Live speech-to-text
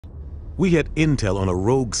We had intel on a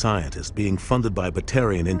rogue scientist being funded by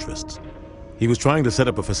Batarian interests. He was trying to set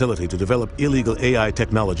up a facility to develop illegal AI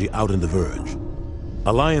technology out in the Verge.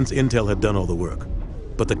 Alliance intel had done all the work,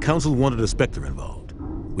 but the Council wanted a Spectre involved.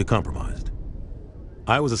 We compromised.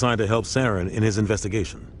 I was assigned to help Saren in his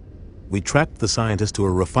investigation. We tracked the scientist to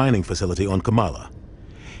a refining facility on Kamala.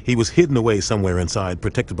 He was hidden away somewhere inside,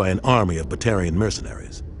 protected by an army of Batarian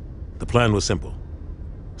mercenaries. The plan was simple.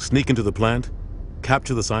 Sneak into the plant,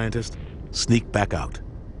 capture the scientist, sneak back out.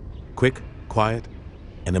 Quick, quiet,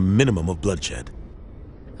 and a minimum of bloodshed.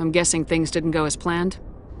 I'm guessing things didn't go as planned?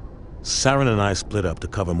 Saren and I split up to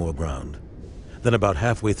cover more ground. Then about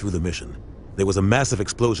halfway through the mission, there was a massive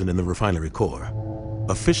explosion in the refinery core.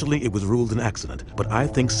 Officially, it was ruled an accident, but I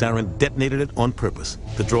think Saren detonated it on purpose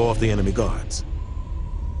to draw off the enemy guards.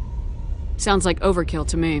 Sounds like overkill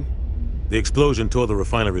to me. The explosion tore the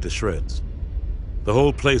refinery to shreds. The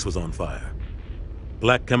whole place was on fire.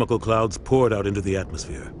 Black chemical clouds poured out into the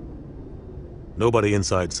atmosphere. Nobody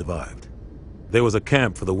inside survived. There was a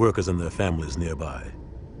camp for the workers and their families nearby.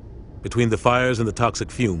 Between the fires and the toxic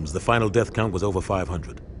fumes, the final death count was over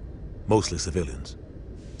 500. Mostly civilians.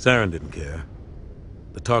 Saren didn't care.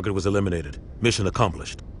 The target was eliminated, mission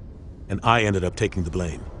accomplished. And I ended up taking the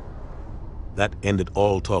blame. That ended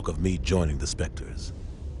all talk of me joining the Spectres.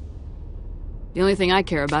 The only thing I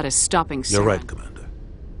care about is stopping Saren. You're right, Commander.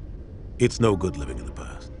 It's no good living in the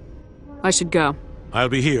past. I should go. I'll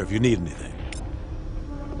be here if you need anything.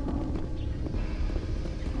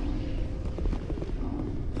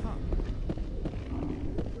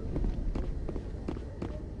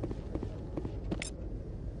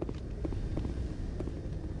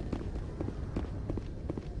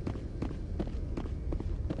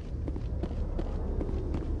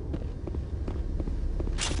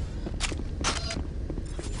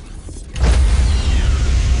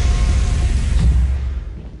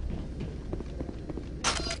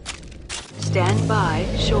 Stand by,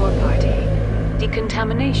 shore party.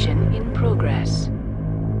 Decontamination in progress.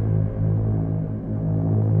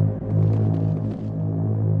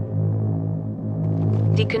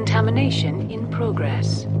 Decontamination in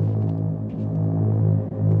progress.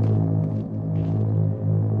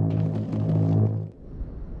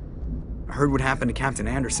 I heard what happened to Captain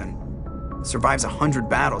Anderson. Survives 100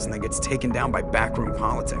 battles and then gets taken down by backroom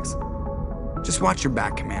politics. Just watch your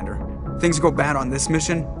back, Commander. Things go bad on this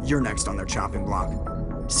mission, you're next on their chopping block.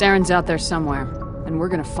 Saren's out there somewhere, and we're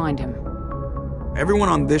gonna find him. Everyone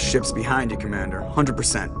on this ship's behind you, Commander,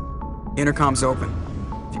 100%. Intercom's open.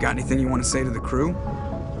 If you got anything you want to say to the crew,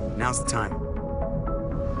 now's the time.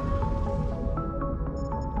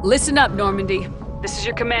 Listen up, Normandy. This is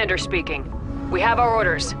your commander speaking. We have our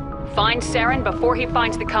orders. Find Saren before he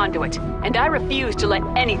finds the conduit, and I refuse to let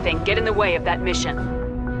anything get in the way of that mission.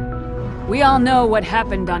 We all know what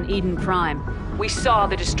happened on Eden Prime. We saw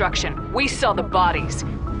the destruction. We saw the bodies.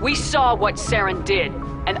 We saw what Saren did,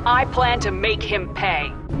 and I plan to make him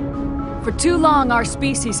pay. For too long, our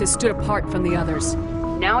species has stood apart from the others.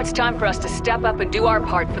 Now it's time for us to step up and do our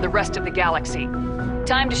part for the rest of the galaxy.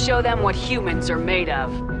 Time to show them what humans are made of.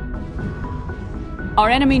 Our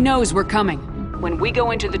enemy knows we're coming. When we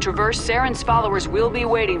go into the Traverse, Saren's followers will be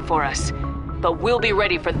waiting for us. But we'll be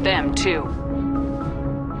ready for them, too.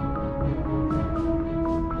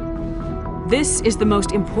 This is the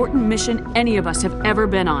most important mission any of us have ever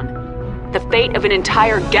been on. The fate of an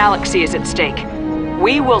entire galaxy is at stake.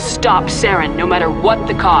 We will stop Saren no matter what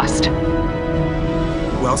the cost.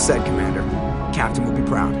 Well said, Commander. Captain will be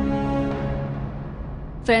proud.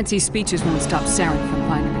 Fancy speeches won't stop Saren from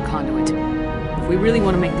finding the conduit. If we really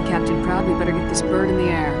want to make the captain proud, we better get this bird in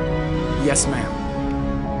the air. Yes, ma'am.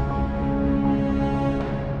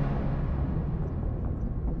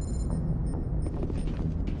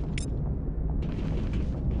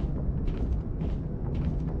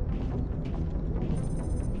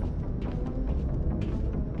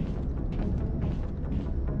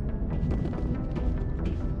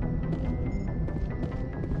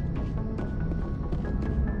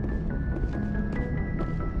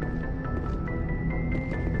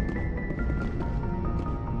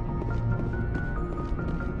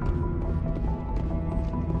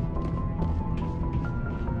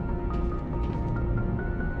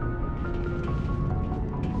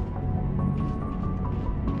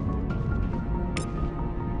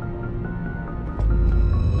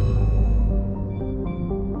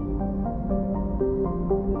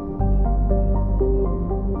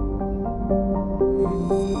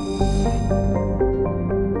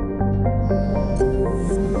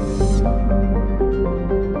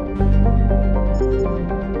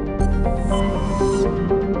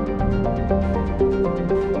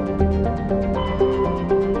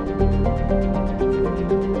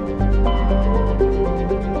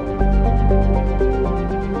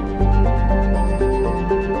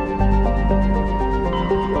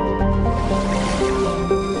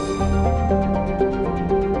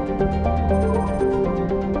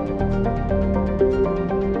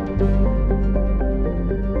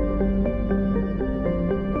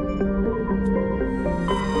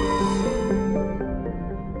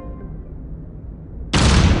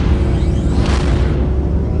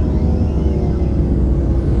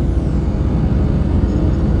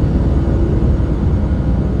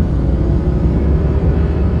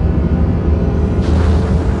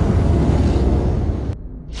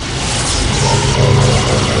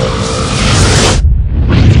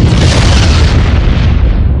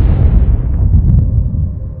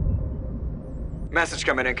 Message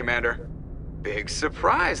coming in, Commander. Big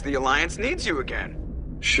surprise, the Alliance needs you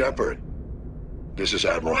again. Shepard, this is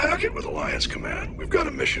Admiral Hackett with Alliance Command. We've got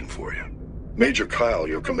a mission for you. Major Kyle,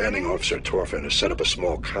 your commanding officer Torfin, has set up a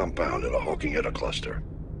small compound in the Hawking Etta cluster.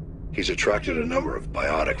 He's attracted a number of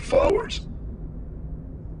biotic followers.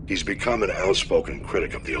 He's become an outspoken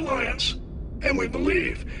critic of the Alliance, and we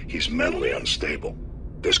believe he's mentally unstable.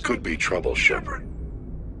 This could be trouble, Shepard.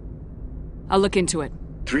 I'll look into it.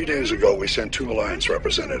 3 days ago, we sent 2 Alliance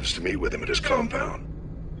representatives to meet with him at his compound.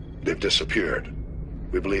 They've disappeared.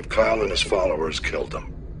 We believe Kyle and his followers killed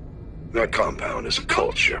them. That compound is a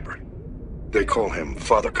cult, Shepard. They call him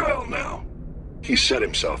Father Kyle now. He set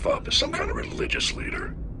himself up as some kind of religious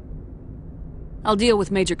leader. I'll deal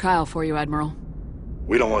with Major Kyle for you, Admiral.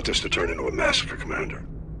 We don't want this to turn into a massacre, Commander.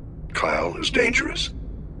 Kyle is dangerous.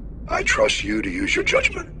 I trust you to use your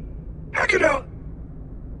judgment. Hack it out.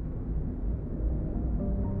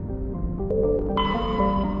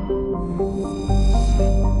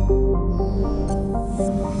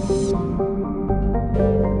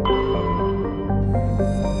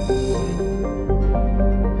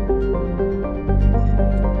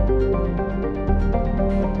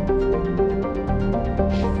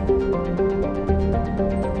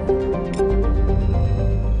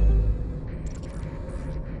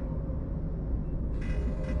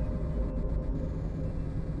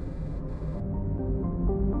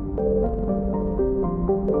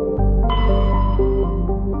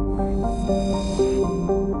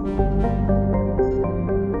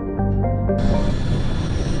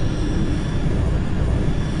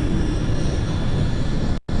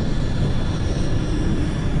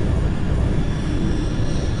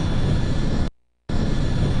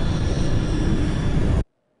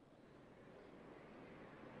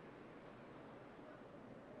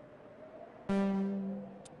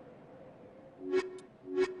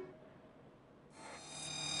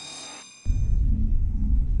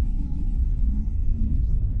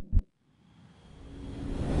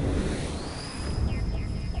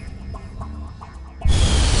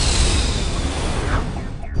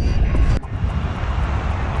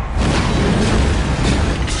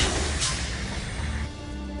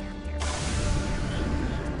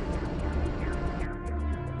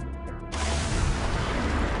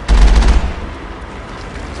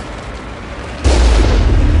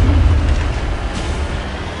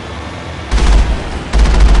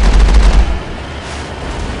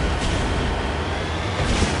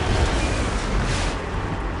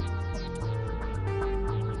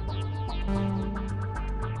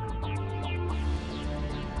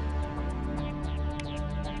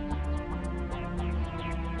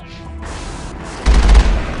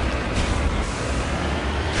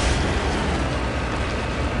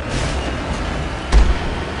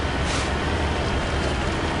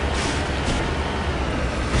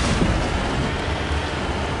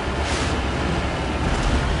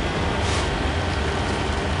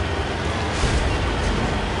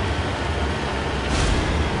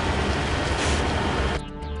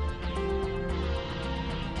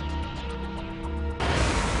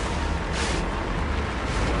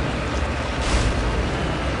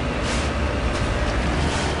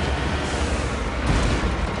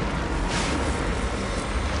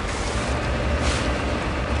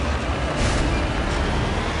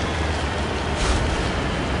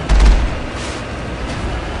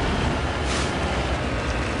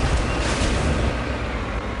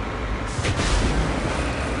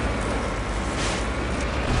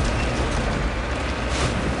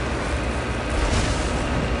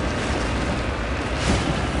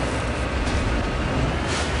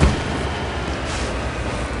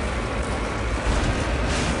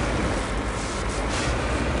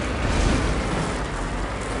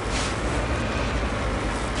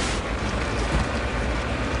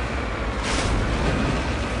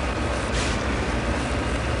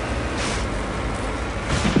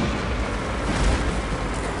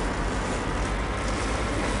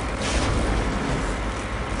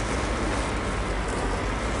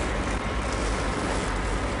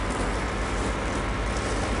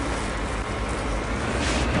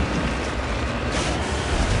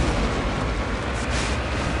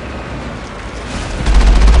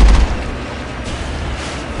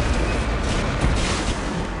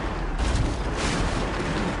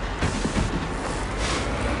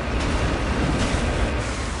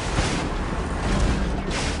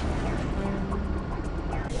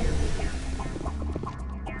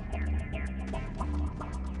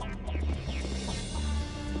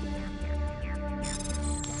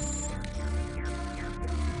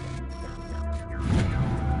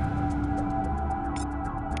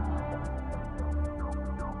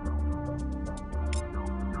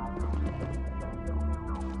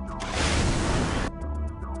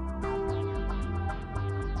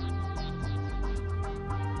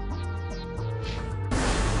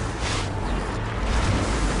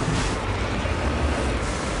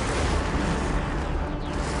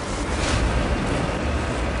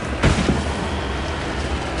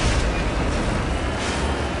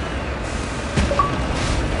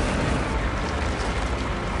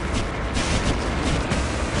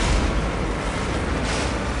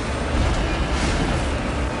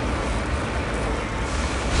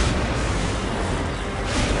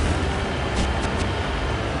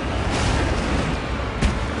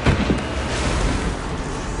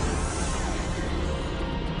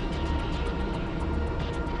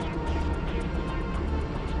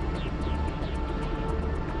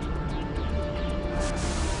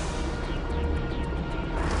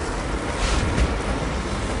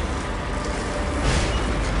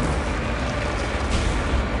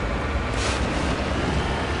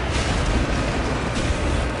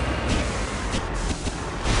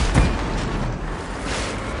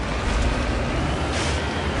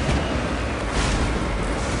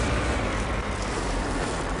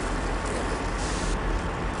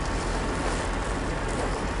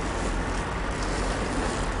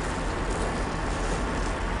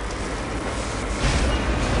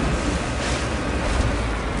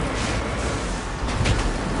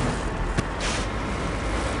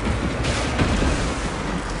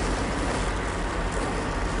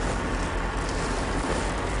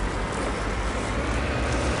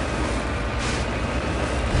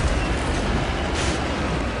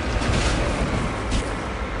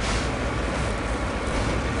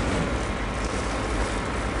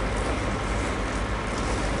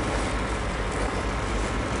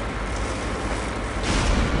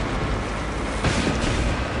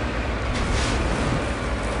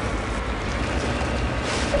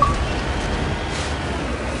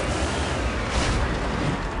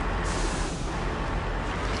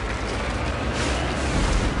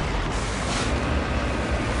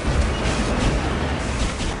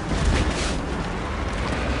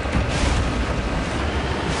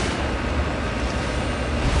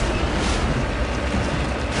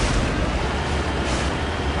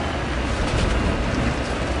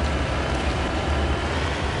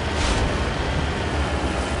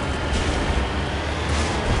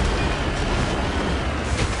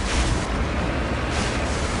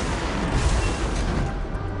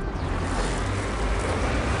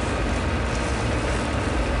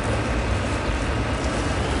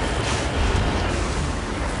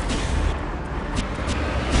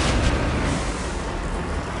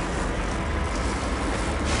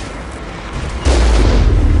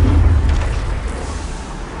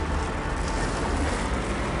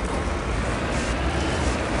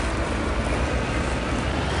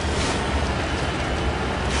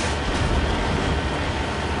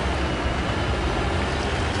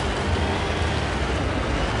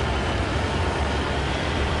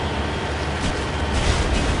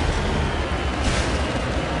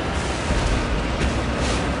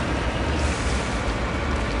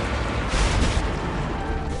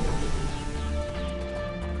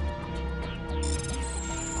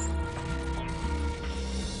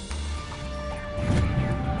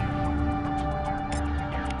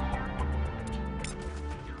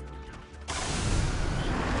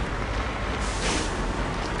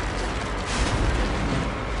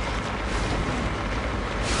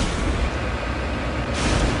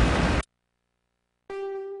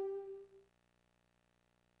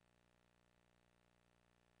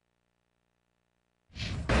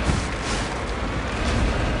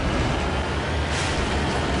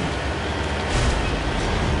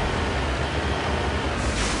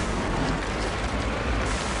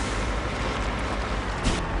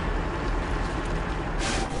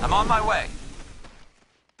 On my way.